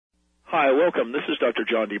Hi, welcome. This is Dr.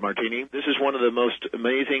 John DeMartini. This is one of the most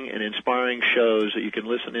amazing and inspiring shows that you can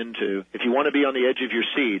listen into. If you want to be on the edge of your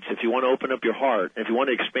seats, if you want to open up your heart, if you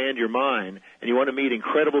want to expand your mind, and you want to meet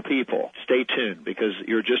incredible people, stay tuned because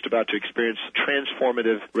you're just about to experience a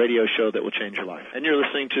transformative radio show that will change your life. And you're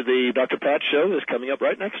listening to the Dr. Pat Show that's coming up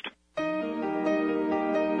right next.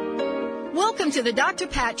 Welcome to the Dr.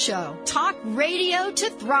 Pat Show. Talk radio to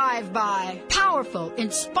thrive by. Powerful,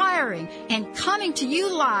 inspiring, and coming to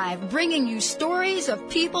you live, bringing you stories of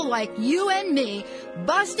people like you and me,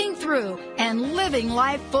 busting through and living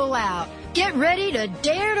life full out. Get ready to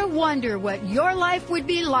dare to wonder what your life would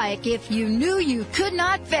be like if you knew you could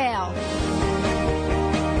not fail.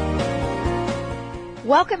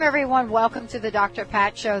 Welcome, everyone. Welcome to the Dr.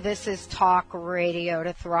 Pat Show. This is Talk Radio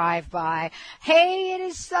to Thrive By. Hey, it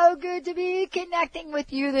is so good to be connecting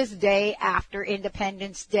with you this day after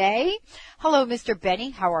Independence Day. Hello, Mr. Benny.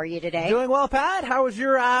 How are you today? Doing well, Pat. How was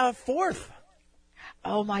your 4th?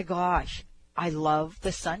 Oh, my gosh. I love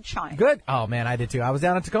the sunshine. Good. Oh, man, I did too. I was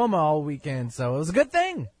down in Tacoma all weekend, so it was a good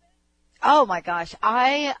thing. Oh, my gosh.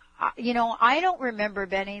 I don't remember,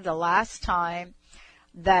 Benny, the last time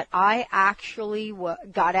that I actually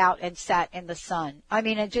got out and sat in the sun. I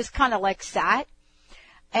mean, it just kind of like sat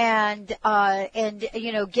and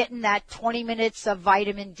getting that 20 minutes of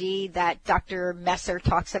vitamin D that Dr. Messer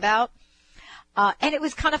talks about. And it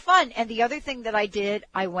was kind of fun. And the other thing that I did,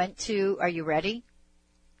 I went to, are you ready?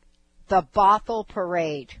 The Bothell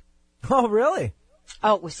Parade. Oh, really?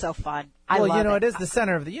 Oh, it was so fun. I love it. It is the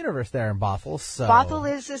center of the universe there in Bothell. So Bothell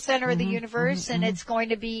is the center of the universe, and it's going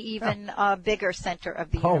to be even a bigger center of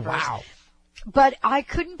the universe. Oh, wow. But I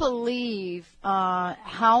couldn't believe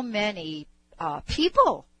how many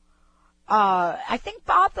people. I think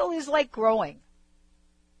Bothell is like growing.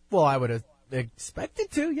 Well, I would have expected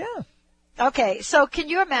to, yeah. Okay, so can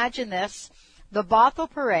you imagine this? The Bothell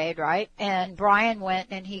Parade, right? And Brian went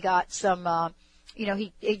and he got some...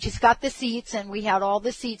 he just got the seats, and we had all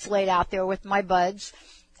the seats laid out there with my buds,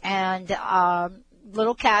 and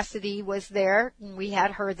little Cassidy was there, and we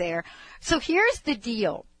had her there. So here's the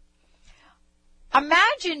deal.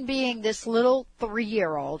 Imagine being this little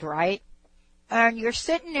 3-year-old, right? And you're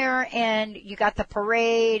sitting there, and you got the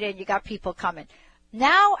parade, and you got people coming.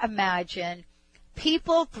 Now imagine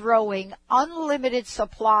people throwing unlimited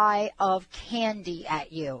supply of candy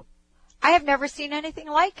at you. I have never seen anything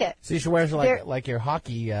like it. So you should wear like your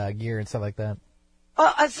hockey gear and stuff like that.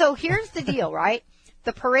 So here's the deal, right?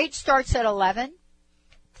 The parade starts at 11.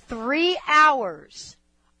 3 hours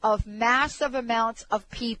of massive amounts of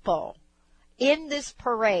people in this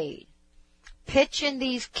parade pitching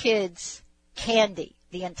these kids candy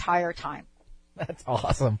the entire time. That's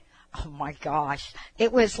awesome. Oh, my gosh.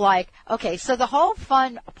 It was like, okay, so the whole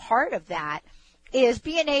fun part of that is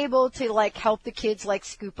being able to like help the kids like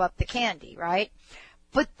scoop up the candy, right?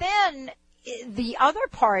 But then the other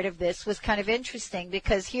part of this was kind of interesting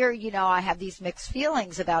because here, I have these mixed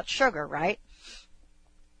feelings about sugar, right?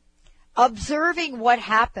 Observing what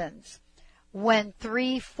happens when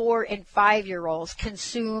 3, 4, and 5-year-olds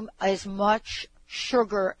consume as much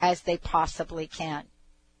sugar as they possibly can.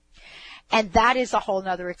 And that is a whole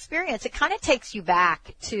nother experience. It kind of takes you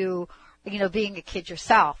back to being a kid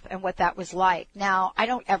yourself and what that was like. Now, I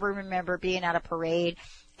don't ever remember being at a parade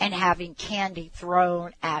and having candy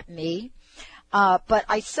thrown at me. But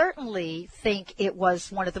I certainly think it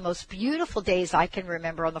was one of the most beautiful days I can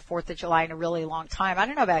remember on the 4th of July in a really long time. I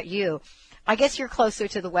don't know about you. I guess you're closer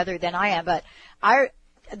to the weather than I am, but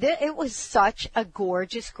it was such a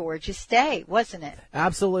gorgeous, gorgeous day, wasn't it?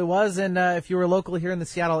 Absolutely was. And if you were local here in the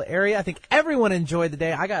Seattle area, I think everyone enjoyed the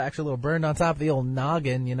day. I got actually a little burned on top of the old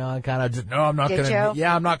noggin, I kind of just, no, I'm not going to,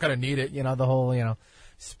 I'm not going to need it. The whole,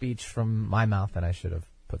 speech from my mouth, and I should have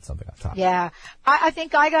put something on top. Yeah. I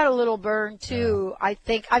think I got a little burned too. Yeah.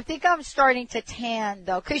 I think I'm starting to tan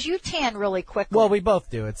though, cause you tan really quickly. Well, we both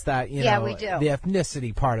do. It's that, we do. The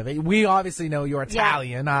ethnicity part of it. We obviously know you're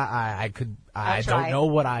Italian. Yeah. I don't know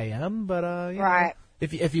what I am, but, right.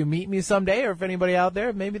 If you meet me someday or if anybody out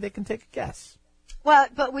there, maybe they can take a guess. Well,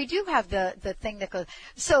 but we do have the thing that goes.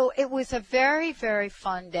 So it was a very, very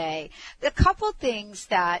fun day. A couple things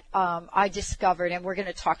that I discovered, and we're going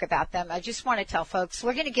to talk about them. I just want to tell folks,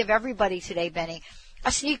 we're going to give everybody today, Benny,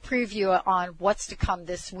 a sneak preview on what's to come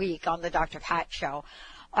this week on the Dr. Pat Show.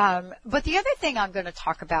 But the other thing I'm going to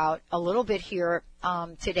talk about a little bit here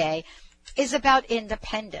today is about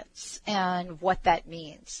independence and what that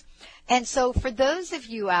means. And so for those of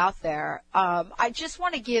you out there, I just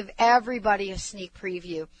want to give everybody a sneak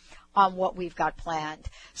preview on what we've got planned.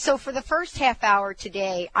 So for the first half hour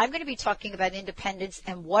today, I'm going to be talking about independence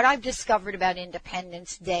and what I've discovered about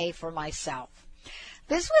Independence Day for myself.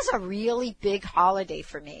 this was a really big holiday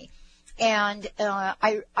for me. And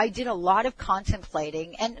I did a lot of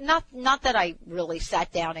contemplating, and not that I really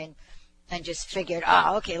sat down and just figured,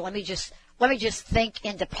 okay, let me just think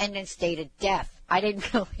Independence Day to death. I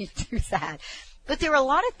didn't really do that. But there were a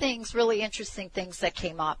lot of things, really interesting things that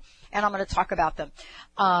came up, and I'm going to talk about them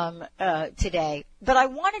today. But I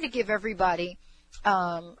wanted to give everybody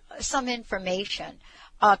some information.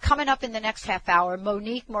 Coming up in the next half hour,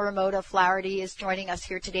 Monique Morimoto Flaherty is joining us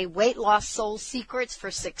here today. Weight Loss Soul Secrets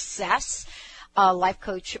for Success. Life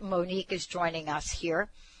coach Monique is joining us here.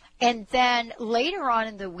 And then later on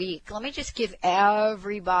in the week, let me just give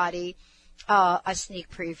everybody a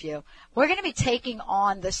sneak preview. We're going to be taking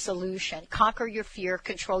on The Solution, Conquer Your Fear,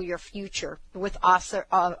 Control Your Future, with author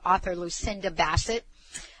Lucinda Bassett.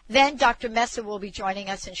 Then Dr. Messa will be joining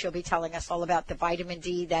us, and she'll be telling us all about the vitamin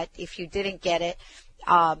D that if you didn't get it,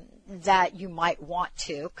 that you might want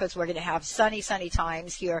to, because we're going to have sunny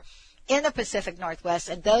times here in the Pacific Northwest.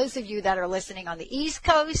 And those of you that are listening on the East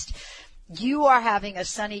Coast, you are having a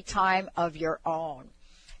sunny time of your own.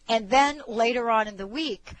 And then later on in the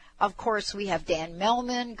week, of course, we have Dan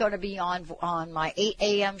Mellman going to be on my 8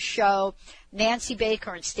 a.m. show. Nancy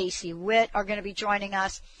Baker and Stacy Witt are going to be joining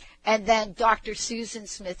us. And then Dr. Susan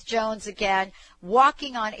Smith-Jones again,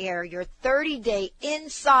 Walking on Air, your 30-day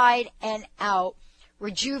inside and out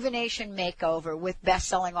rejuvenation makeover with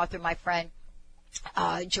best-selling author, my friend,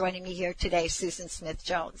 joining me here today, Susan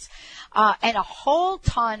Smith-Jones. And a whole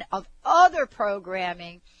ton of other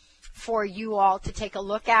programming for you all to take a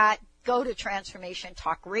look at. Go to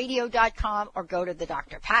transformationtalkradio.com or go to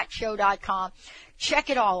thedrpatshow.com. Check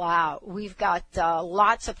it all out. We've got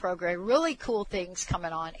lots of programming, really cool things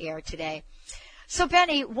coming on air today. So,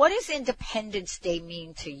 Benny, what does Independence Day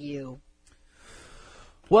mean to you?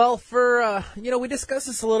 Well, we discussed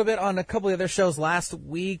this a little bit on a couple of other shows last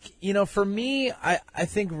week. For me, I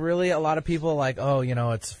think really a lot of people are like,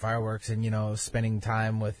 it's fireworks and, spending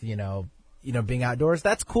time with, being outdoors.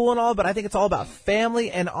 That's cool and all, but I think it's all about family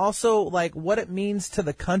and also like what it means to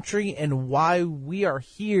the country and why we are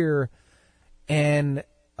here and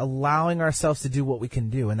allowing ourselves to do what we can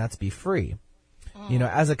do, and that's be free.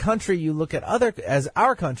 As a country, you look at as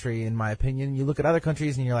our country, in my opinion, you look at other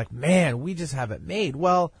countries and you're like, man, we just have it made.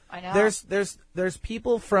 Well, I know. There's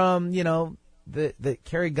people from, that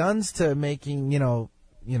carry guns to making,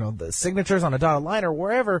 the signatures on a dotted line or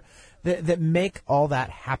wherever that make all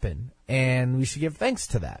that happen. And we should give thanks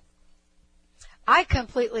to that. I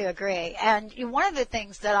completely agree. And one of the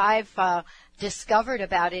things that I've discovered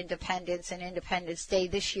about independence and Independence Day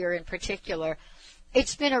this year in particular,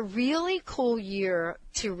 it's been a really cool year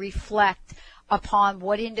to reflect upon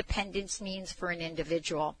what independence means for an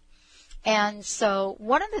individual. And so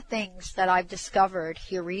one of the things that I've discovered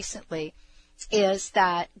here recently is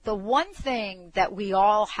that the one thing that we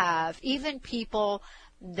all have, even people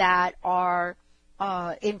that are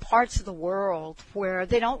in parts of the world where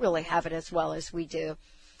they don't really have it as well as we do,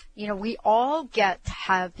 we all get to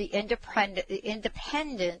have the independent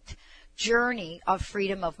journey of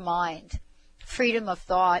freedom of mind, freedom of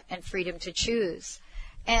thought, and freedom to choose.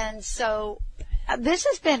 And so this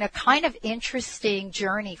has been a kind of interesting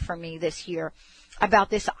journey for me this year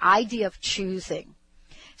about this idea of choosing.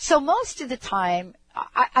 So most of the time,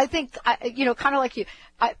 I think, kind of like you,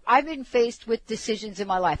 I've been faced with decisions in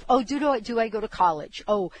my life. Oh, do I go to college?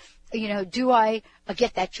 Oh, do I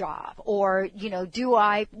get that job? Or,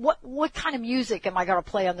 what kind of music am I going to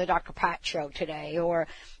play on the Dr. Pat show today? Or,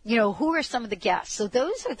 who are some of the guests? So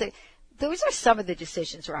those are some of the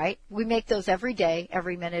decisions, right? We make those every day,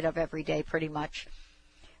 every minute of every day, pretty much.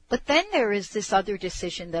 But then there is this other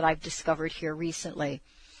decision that I've discovered here recently,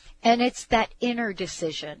 and it's that inner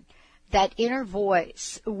decision, that inner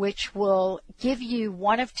voice, which will give you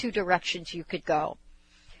one of two directions you could go.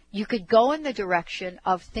 You could go in the direction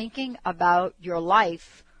of thinking about your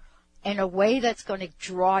life in a way that's going to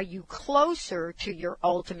draw you closer to your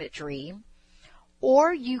ultimate dream,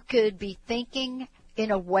 or you could be thinking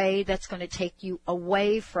in a way that's going to take you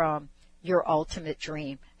away from your ultimate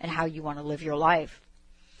dream and how you want to live your life.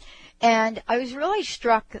 And I was really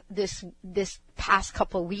struck this past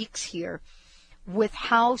couple of weeks here with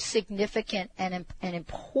how significant and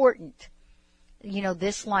important,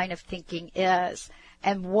 this line of thinking is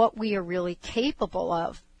and what we are really capable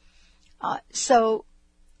of. So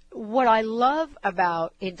what I love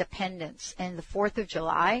about independence and the 4th of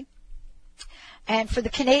July, and for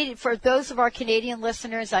those of our Canadian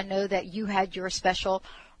listeners, I know that you had your special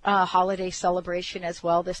holiday celebration as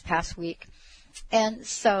well this past week. And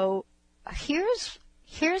so here's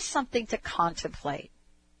something to contemplate.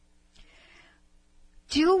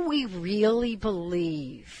 Do we really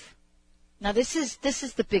believe Now this is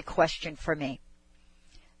the big question for me.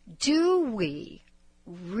 Do we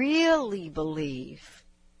really believe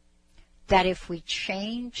that if we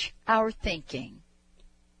change our thinking,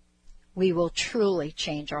 we will truly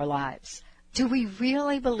change our lives? Do we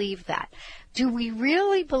really believe that? Do we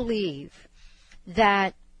really believe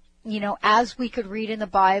that, as we could read in the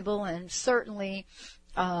Bible, and certainly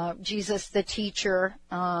Jesus, the teacher,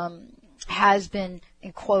 has been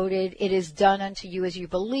quoted, it is done unto you as you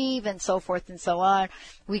believe, and so forth and so on.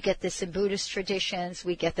 We get this in Buddhist traditions.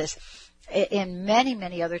 We get this in many,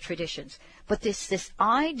 many other traditions. But this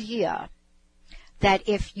idea that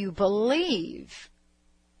if you believe,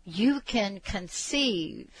 you can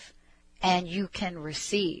conceive and you can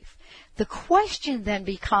receive. The question then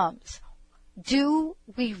becomes, do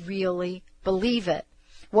we really believe it?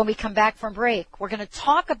 When we come back from break, we're going to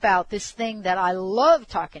talk about this thing that I love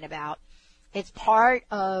talking about. It's part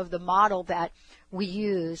of the model that we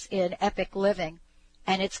use in Epic Living,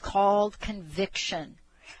 and it's called conviction.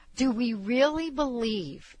 Do we really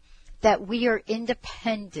believe that we are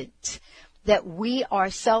independent, that we are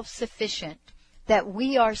self-sufficient, that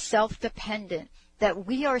we are self-dependent, that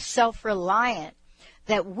we are self-reliant,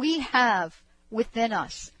 that we have within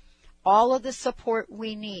us all of the support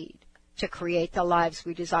we need to create the lives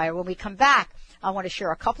we desire? When we come back, I want to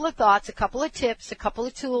share a couple of thoughts, a couple of tips, a couple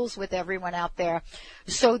of tools with everyone out there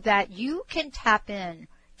so that you can tap in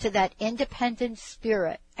to that independent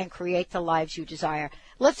spirit and create the lives you desire.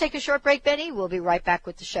 Let's take a short break, Benny. We'll be right back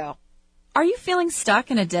with the show. Are you feeling stuck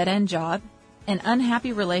in a dead-end job, an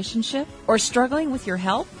unhappy relationship, or struggling with your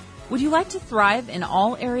health? Would you like to thrive in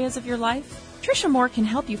all areas of your life? Tricia Moore can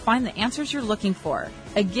help you find the answers you're looking for.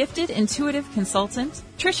 A gifted, intuitive consultant,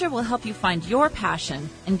 Tricia will help you find your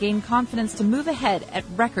passion and gain confidence to move ahead at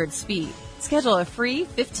record speed. Schedule a free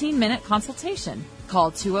 15-minute consultation.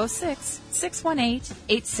 Call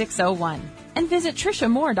 206-618-8601 and visit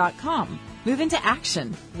TriciaMoore.com. Move into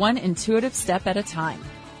action, one intuitive step at a time.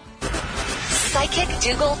 Psychic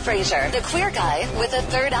Dougal Fraser, the queer guy with a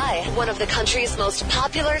third eye, one of the country's most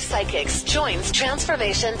popular psychics, joins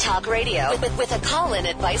Transformation Talk Radio with a call-in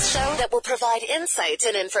advice show that will provide insights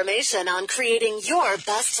and information on creating your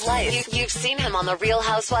best life. You've seen him on The Real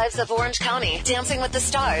Housewives of Orange County, Dancing with the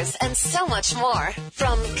Stars, and so much more.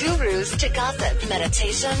 From gurus to gossip,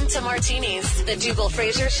 meditation to martinis, the Dougal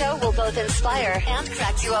Fraser Show will both inspire and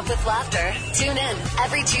crack you up with laughter. Tune in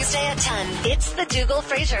every Tuesday at 10. It's the Dougal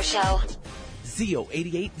Fraser Show.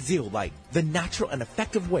 Zeo88 Zeolite, the natural and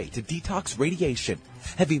effective way to detox radiation,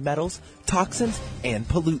 heavy metals, toxins, and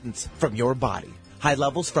pollutants from your body. High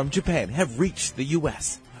levels from Japan have reached the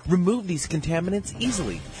U.S. Remove these contaminants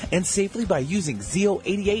easily and safely by using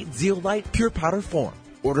Zeo88 Zeolite pure powder form.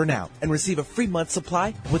 Order now and receive a free month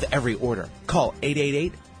supply with every order. Call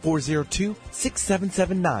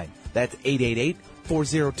 888-402-6779. That's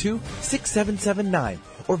 888-402-6779.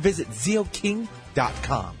 Or visit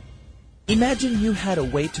zeoking.com. Imagine you had a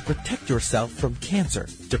way to protect yourself from cancer,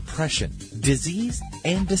 depression, disease,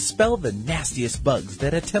 and dispel the nastiest bugs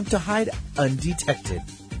that attempt to hide undetected.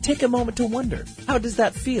 Take a moment to wonder, how does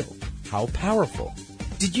that feel? How powerful?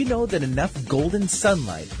 Did you know that enough golden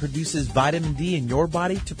sunlight produces vitamin D in your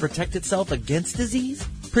body to protect itself against disease?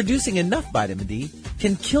 Producing enough vitamin D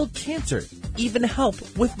can kill cancer, even help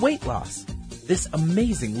with weight loss. This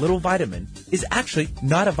amazing little vitamin is actually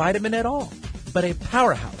not a vitamin at all, but a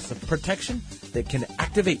powerhouse of protection that can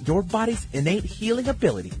activate your body's innate healing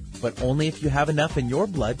ability, but only if you have enough in your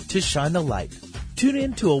blood to shine the light. Tune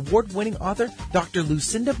in to award-winning author Dr.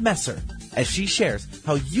 Lucinda Messer as she shares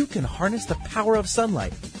how you can harness the power of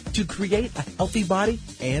sunlight to create a healthy body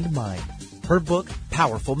and mind. Her book,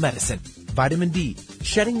 Powerful Medicine, Vitamin D,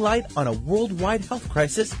 Shedding Light on a Worldwide Health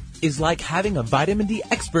Crisis, is like having a vitamin D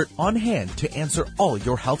expert on hand to answer all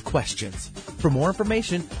your health questions. For more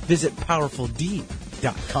information, visit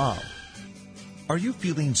PowerfulD.com. Are you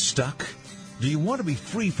feeling stuck? Do you want to be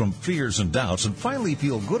free from fears and doubts and finally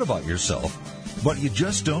feel good about yourself, but you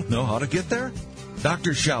just don't know how to get there?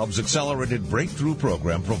 Dr. Schaub's Accelerated Breakthrough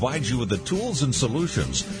Program provides you with the tools and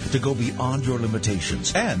solutions to go beyond your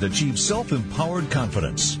limitations and achieve self-empowered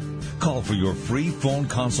confidence. Call for your free phone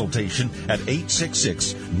consultation at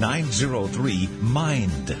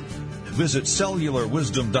 866-903-MIND. Visit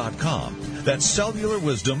cellularwisdom.com. That's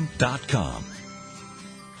cellularwisdom.com.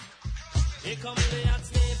 Here comes the hot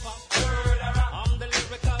sniper. I'm the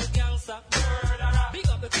lyrical gangster. Big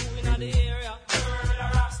up the crew in the area.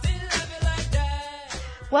 Still love you like that.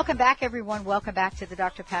 Welcome back, everyone. Welcome back to the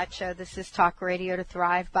Dr. Pat Show. This is Talk Radio to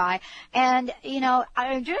Thrive By. And,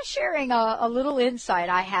 I'm just sharing a little insight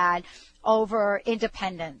I had over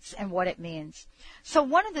independence and what it means. So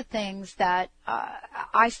one of the things that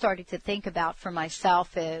I started to think about for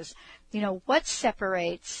myself is, what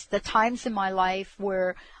separates the times in my life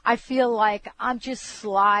where I feel like I'm just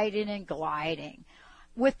sliding and gliding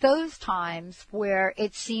with those times where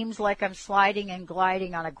it seems like I'm sliding and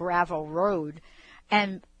gliding on a gravel road,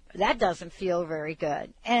 and that doesn't feel very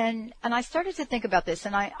good. And I started to think about this,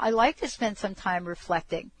 and I like to spend some time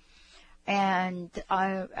reflecting. And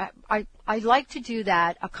I like to do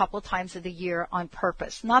that a couple times of the year on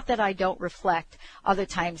purpose. Not that I don't reflect other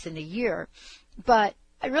times in the year, but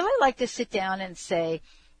I really like to sit down and say,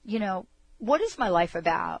 what is my life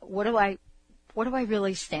about? What do I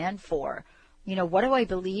really stand for? What do I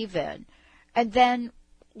believe in? And then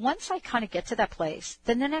once I kind of get to that place,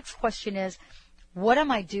 then the next question is, what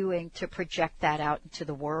am I doing to project that out into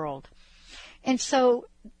the world? And so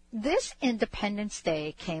this Independence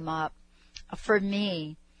Day came up for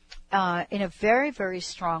me in a very, very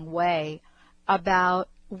strong way about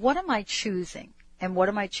what am I choosing and what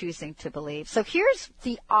am I choosing to believe. So here's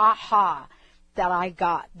the aha that I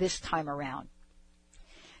got this time around.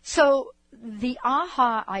 So the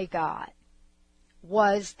aha I got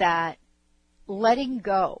was that letting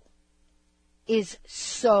go is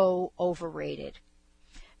so overrated.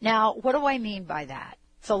 Now, what do I mean by that?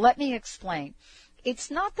 So let me explain. It's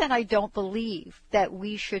not that I don't believe that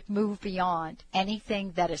we should move beyond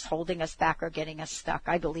anything that is holding us back or getting us stuck.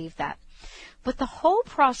 I believe that. But the whole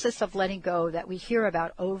process of letting go that we hear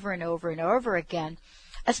about over and over and over again,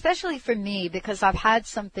 especially for me, because I've had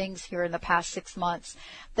some things here in the past 6 months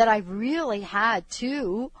that I really had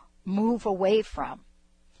to move away from.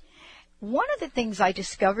 One of the things I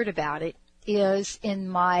discovered about it is in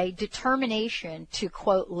my determination to,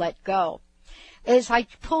 quote, let go, is I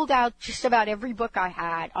pulled out just about every book I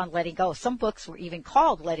had on letting go. Some books were even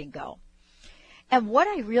called Letting Go. And what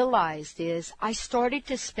I realized is I started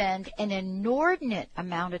to spend an inordinate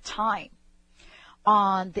amount of time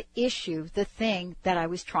on the issue, the thing that I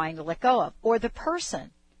was trying to let go of, or the person,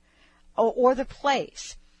 or the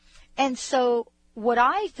place. And so what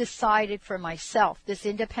I decided for myself this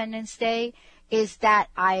Independence Day is that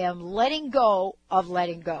I am letting go of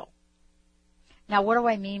letting go. Now, what do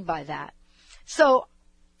I mean by that? So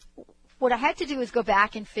what I had to do is go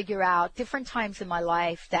back and figure out different times in my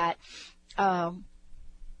life that there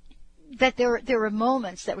were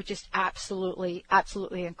moments that were just absolutely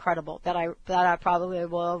incredible that I probably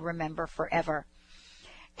will remember forever.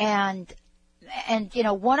 And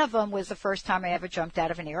one of them was the first time I ever jumped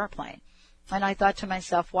out of an airplane. And I thought to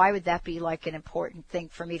myself, why would that be like an important thing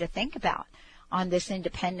for me to think about on this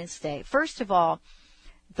Independence Day? First of all,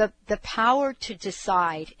 the power to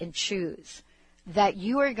decide and choose that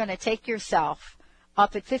you are going to take yourself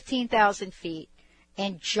up at 15,000 feet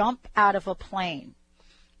and jump out of a plane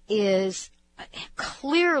is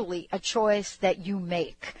clearly a choice that you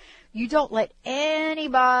make. You don't let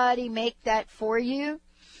anybody make that for you.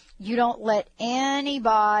 You don't let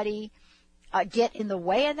anybody get in the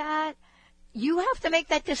way of that. You have to make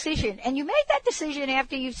that decision. And you make that decision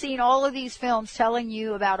after you've seen all of these films telling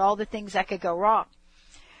you about all the things that could go wrong.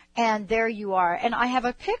 And there you are. And I have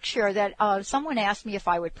a picture that someone asked me if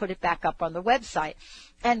I would put it back up on the website.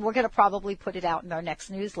 And we're going to probably put it out in our next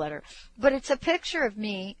newsletter. But it's a picture of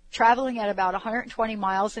me traveling at about 120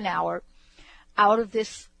 miles an hour out of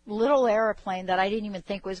this little airplane that I didn't even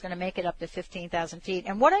think was going to make it up to 15,000 feet.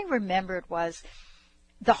 And what I remembered was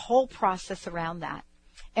the whole process around that.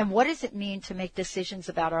 And what does it mean to make decisions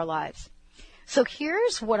about our lives? So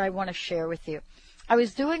here's what I want to share with you. I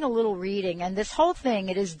was doing a little reading, and this whole thing,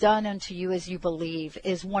 it is done unto you as you believe,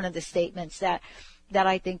 is one of the statements that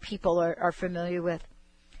I think people are familiar with.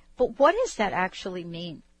 But what does that actually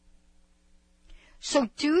mean? So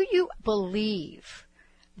do you believe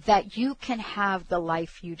that you can have the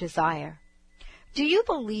life you desire? Do you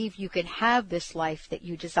believe you can have this life that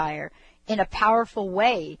you desire in a powerful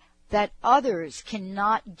way that others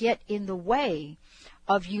cannot get in the way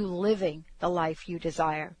of you living the life you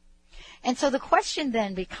desire? And so the question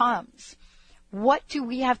then becomes, what do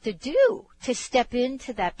we have to do to step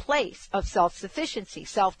into that place of self-sufficiency,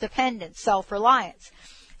 self-dependence, self-reliance,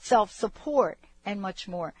 self-support, and much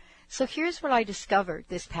more? So here's what I discovered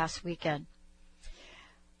this past weekend.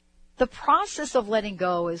 The process of letting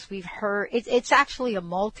go, as we've heard, it's actually a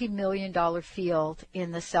multi-million-dollar field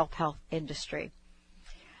in the self-help industry.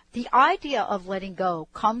 The idea of letting go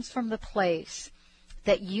comes from the place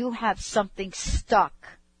that you have something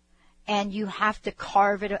stuck and you have to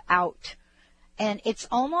carve it out And it's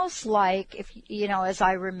almost like, if as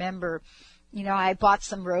I remember, I bought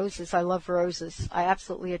some roses. I love roses. I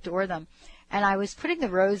absolutely adore them. And I was putting the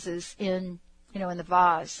roses in the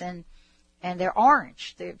vase, and they're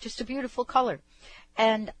orange. They're just a beautiful color.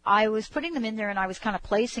 And I was putting them in there, and I was kind of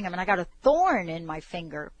placing them, and I got a thorn in my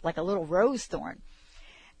finger, like a little rose thorn.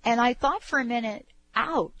 And I thought for a minute,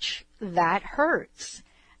 ouch, that hurts.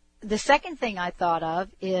 The second thing I thought of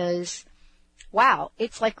is, wow,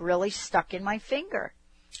 it's like really stuck in my finger.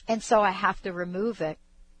 And so I have to remove it.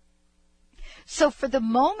 So for the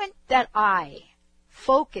moment that I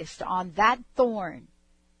focused on that thorn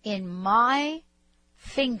in my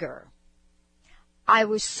finger, I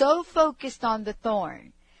was so focused on the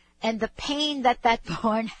thorn and the pain that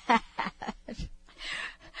thorn had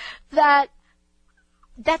that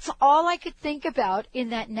that's all I could think about in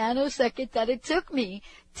that nanosecond that it took me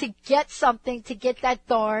to get that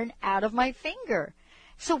thorn out of my finger.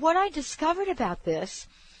 So what I discovered about this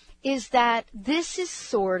is that this is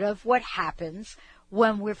sort of what happens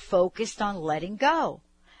when we're focused on letting go,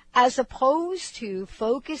 as opposed to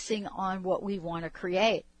focusing on what we want to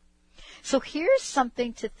create. So here's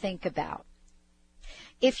something to think about.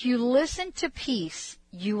 If you listen to peace,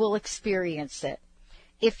 you will experience it.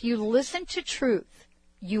 If you listen to truth,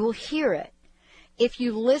 you will hear it. If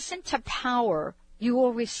you listen to power, you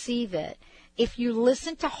will receive it. If you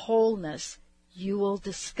listen to wholeness, you will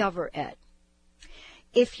discover it.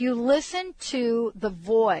 If you listen to the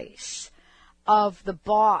voice of the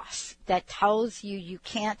boss that tells you you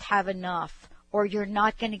can't have enough, or you're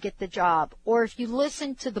not going to get the job, or if you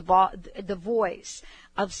listen to the voice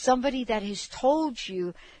of somebody that has told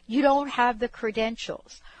you you don't have the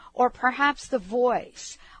credentials, or perhaps the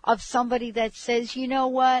voice of somebody that says, you know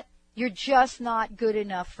what, you're just not good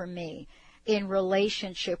enough for me in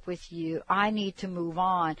relationship with you, I need to move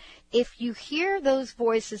on. If you hear those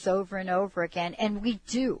voices over and over again, and we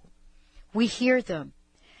do, we hear them.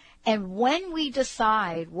 And when we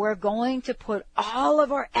decide we're going to put all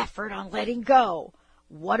of our effort on letting go,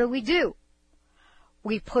 what do?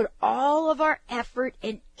 We put all of our effort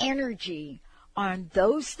and energy on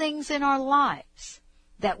those things in our lives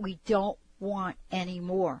that we don't want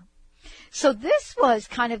anymore. So this was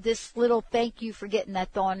kind of this little thank you for getting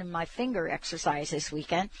that thorn in my finger exercise this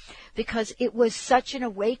weekend, because it was such an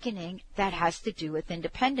awakening that has to do with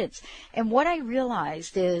independence. And what I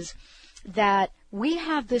realized is that we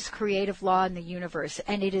have this creative law in the universe,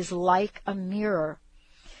 and it is like a mirror.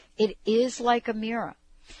 It is like a mirror.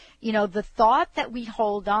 The thought that we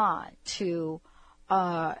hold on to,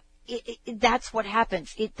 that's what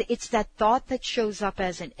happens. It's that thought that shows up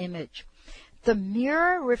as an image. The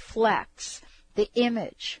mirror reflects the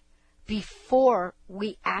image before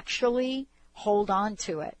we actually hold on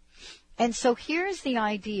to it. And so here's the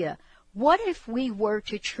idea. What if we were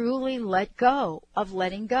to truly let go of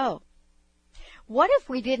letting go? What if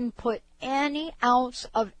we didn't put any ounce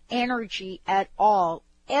of energy at all,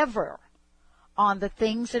 ever, on the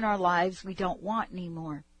things in our lives we don't want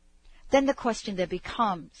anymore? Then the question that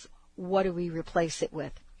becomes, what do we replace it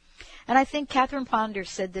with? And I think Catherine Ponder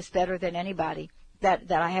said this better than anybody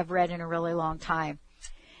that I have read in a really long time.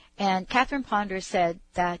 And Catherine Ponder said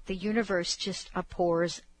that the universe just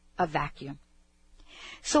abhors a vacuum.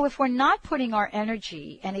 So if we're not putting our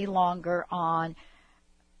energy any longer on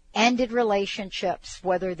ended relationships,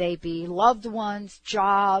 whether they be loved ones,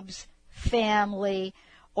 jobs, family,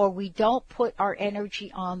 or we don't put our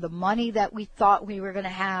energy on the money that we thought we were going to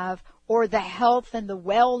have, or the health and the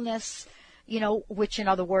wellness, which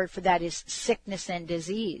another word for that is sickness and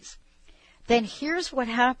disease, then here's what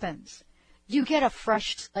happens. You get a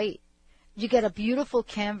fresh slate. You get a beautiful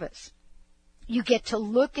canvas. You get to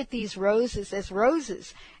look at these roses as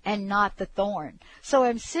roses and not the thorn. So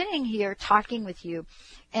I'm sitting here talking with you,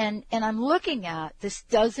 and I'm looking at this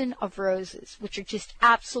dozen of roses, which are just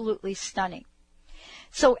absolutely stunning.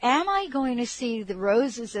 So am I going to see the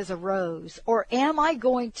roses as a rose, or am I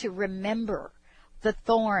going to remember the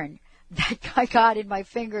thorn that I got in my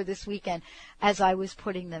finger this weekend as I was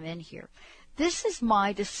putting them in here? This is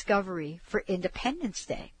my discovery for Independence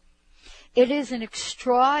Day. It is an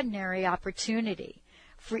extraordinary opportunity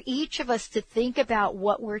for each of us to think about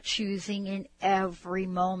what we're choosing in every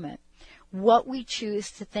moment, what we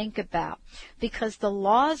choose to think about, because the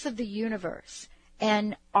laws of the universe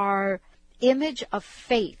and our image of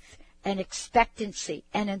faith and expectancy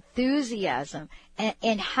and enthusiasm,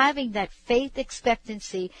 and having that faith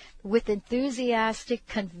expectancy with enthusiastic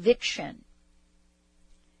conviction,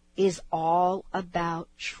 is all about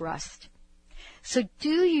trust. So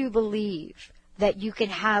do you believe that you can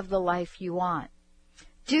have the life you want?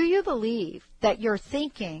 Do you believe that your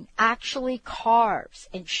thinking actually carves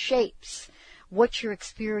and shapes what your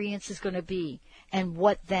experience is going to be and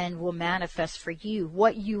what then will manifest for you,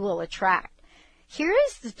 what you will attract. Here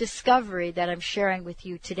is the discovery that I'm sharing with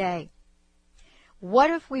you today. What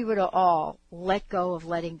if we were to all let go of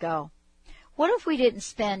letting go? What if we didn't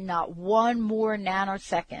spend not one more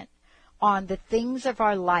nanosecond on the things of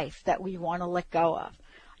our life that we want to let go of?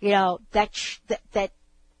 You know, that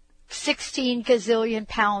 16 gazillion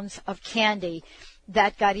pounds of candy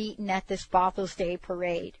that got eaten at this Father's Day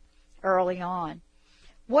parade early on.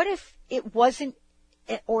 What if it wasn't,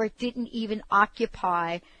 or it didn't even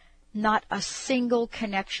occupy not a single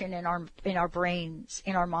connection in our brains,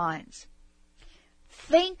 in our minds?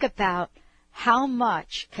 Think about how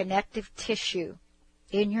much connective tissue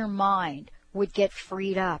in your mind would get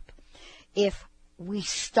freed up if we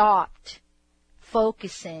stopped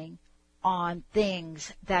focusing on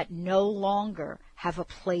things that no longer have a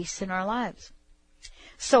place in our lives.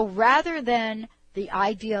 So rather than the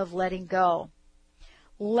idea of letting go,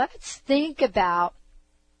 let's think about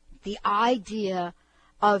the idea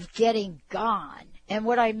of getting gone. And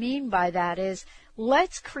what I mean by that is,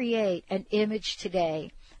 let's create an image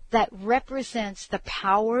today that represents the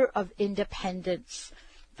power of independence,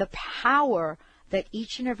 the power that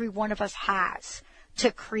each and every one of us has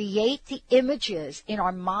to create the images in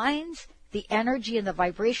our minds, the energy and the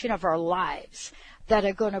vibration of our lives that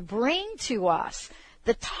are going to bring to us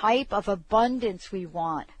the type of abundance we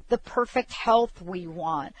want, the perfect health we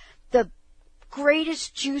want, the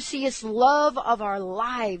greatest, juiciest love of our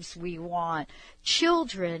lives we want,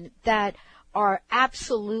 children that are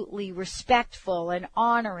absolutely respectful and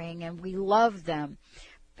honoring and we love them,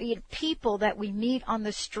 people that we meet on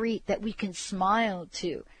the street that we can smile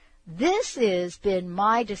to. This has been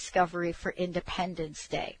my discovery for Independence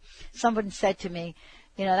Day. Someone said to me,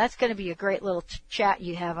 you know, that's going to be a great little chat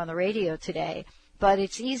you have on the radio today, but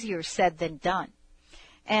it's easier said than done.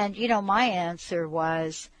 And, you know, my answer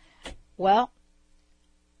was, well,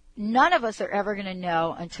 none of us are ever going to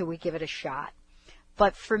know until we give it a shot.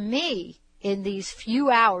 But for me, in these few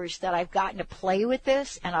hours that I've gotten to play with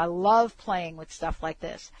this, and I love playing with stuff like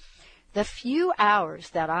this, the few hours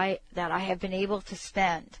that I have been able to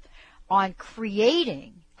spend on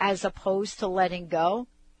creating as opposed to letting go,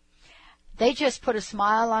 they just put a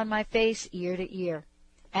smile on my face ear to ear.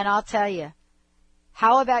 And I'll tell you,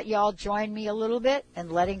 how about y'all join me a little bit in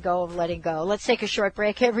letting go of letting go? Let's take a short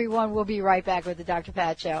break, everyone. We'll be right back with the Dr.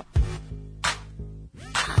 Pat Show.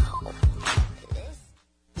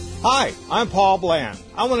 Hi, I'm Paul Bland.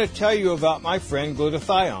 I want to tell you about my friend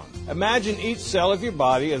glutathione. Imagine each cell of your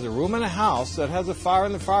body as a room in a house that has a fire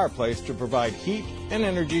in the fireplace to provide heat and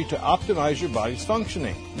energy to optimize your body's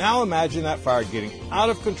functioning. Now imagine that fire getting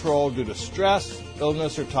out of control due to stress,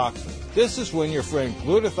 illness, or toxin. This is when your friend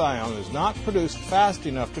glutathione is not produced fast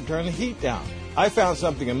enough to turn the heat down. I found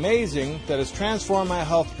something amazing that has transformed my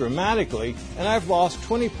health dramatically, and I've lost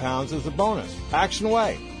 20 pounds as a bonus. Action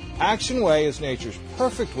Way. Action Way is nature's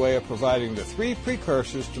perfect way of providing the 3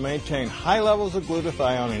 precursors to maintain high levels of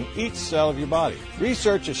glutathione in each cell of your body.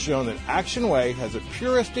 Research has shown that Action Way has the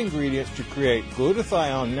purest ingredients to create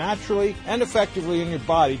glutathione naturally and effectively in your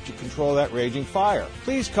body to control that raging fire.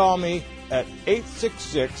 Please call me at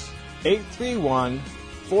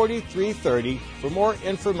 866-831-4330 for more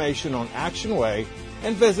information on Action Way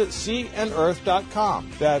and visit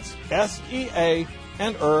seaandearth.com. That's SEA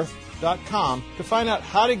and Earth.com to find out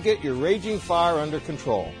how to get your raging fire under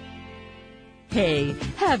control. Hey,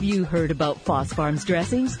 have you heard about Foss Farms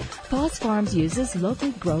dressings? Foss Farms uses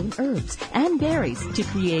locally grown herbs and berries to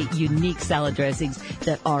create unique salad dressings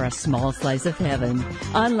that are a small slice of heaven.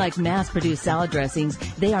 Unlike mass-produced salad dressings,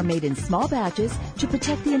 they are made in small batches to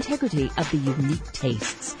protect the integrity of the unique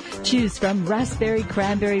tastes. Choose from raspberry,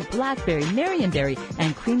 cranberry, blackberry, marionberry,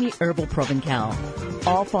 and creamy herbal Provencal.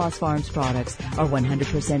 All Foss Farms products are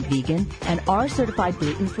 100% vegan and are certified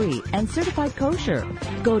gluten-free and certified kosher.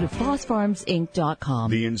 Go to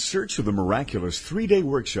FossFarmsInc.com. The In Search of the Miraculous 3-day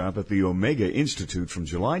workshop at the Omega Institute from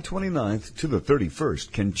July 29th to the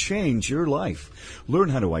 31st can change your life. Learn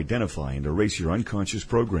how to identify and erase your unconscious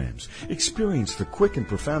programs. Experience the quick and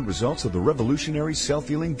profound results of the revolutionary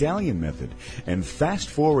self-healing Dalian method. And fast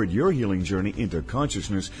forward your healing journey into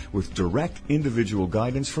consciousness with direct individual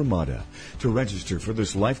guidance from Mata. To register for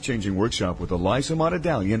this life-changing workshop with Eliza Mata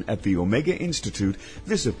Dalian at the Omega Institute,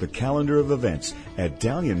 visit the calendar of events at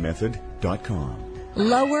DalianMethod.com.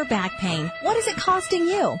 Lower back pain. What is it costing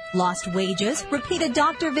you? Lost wages, repeated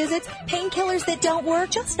doctor visits, painkillers that don't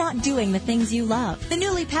work, just not doing the things you love. The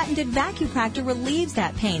newly patented Vacupractor relieves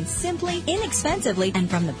that pain simply, inexpensively, and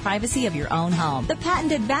from the privacy of your own home. The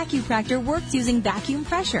patented Vacupractor works using vacuum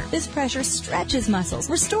pressure. This pressure stretches muscles,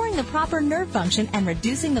 restoring the proper nerve function and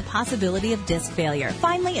reducing the possibility of disc failure.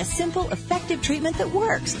 Finally, a simple, effective treatment that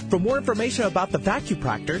works. For more information about the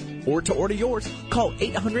Vacupractor or to order yours, call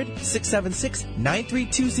 800-676-9320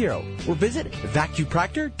 or visit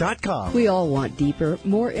vacupractor.com. We all want deeper,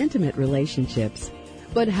 more intimate relationships.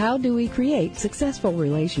 But how do we create successful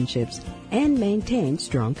relationships and maintain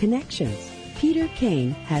strong connections? Peter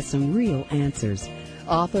Kane has some real answers.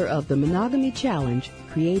 Author of The Monogamy Challenge,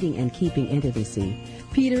 Creating and Keeping Intimacy,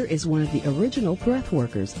 Peter is one of the original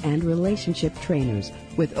breathworkers and relationship trainers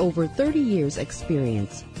with over 30 years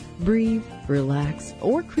experience. Breathe, relax,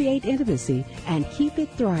 or create intimacy and keep it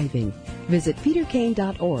thriving. Visit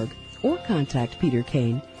peterkane.org or contact Peter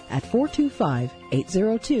Kane at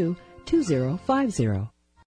 425-802-2050.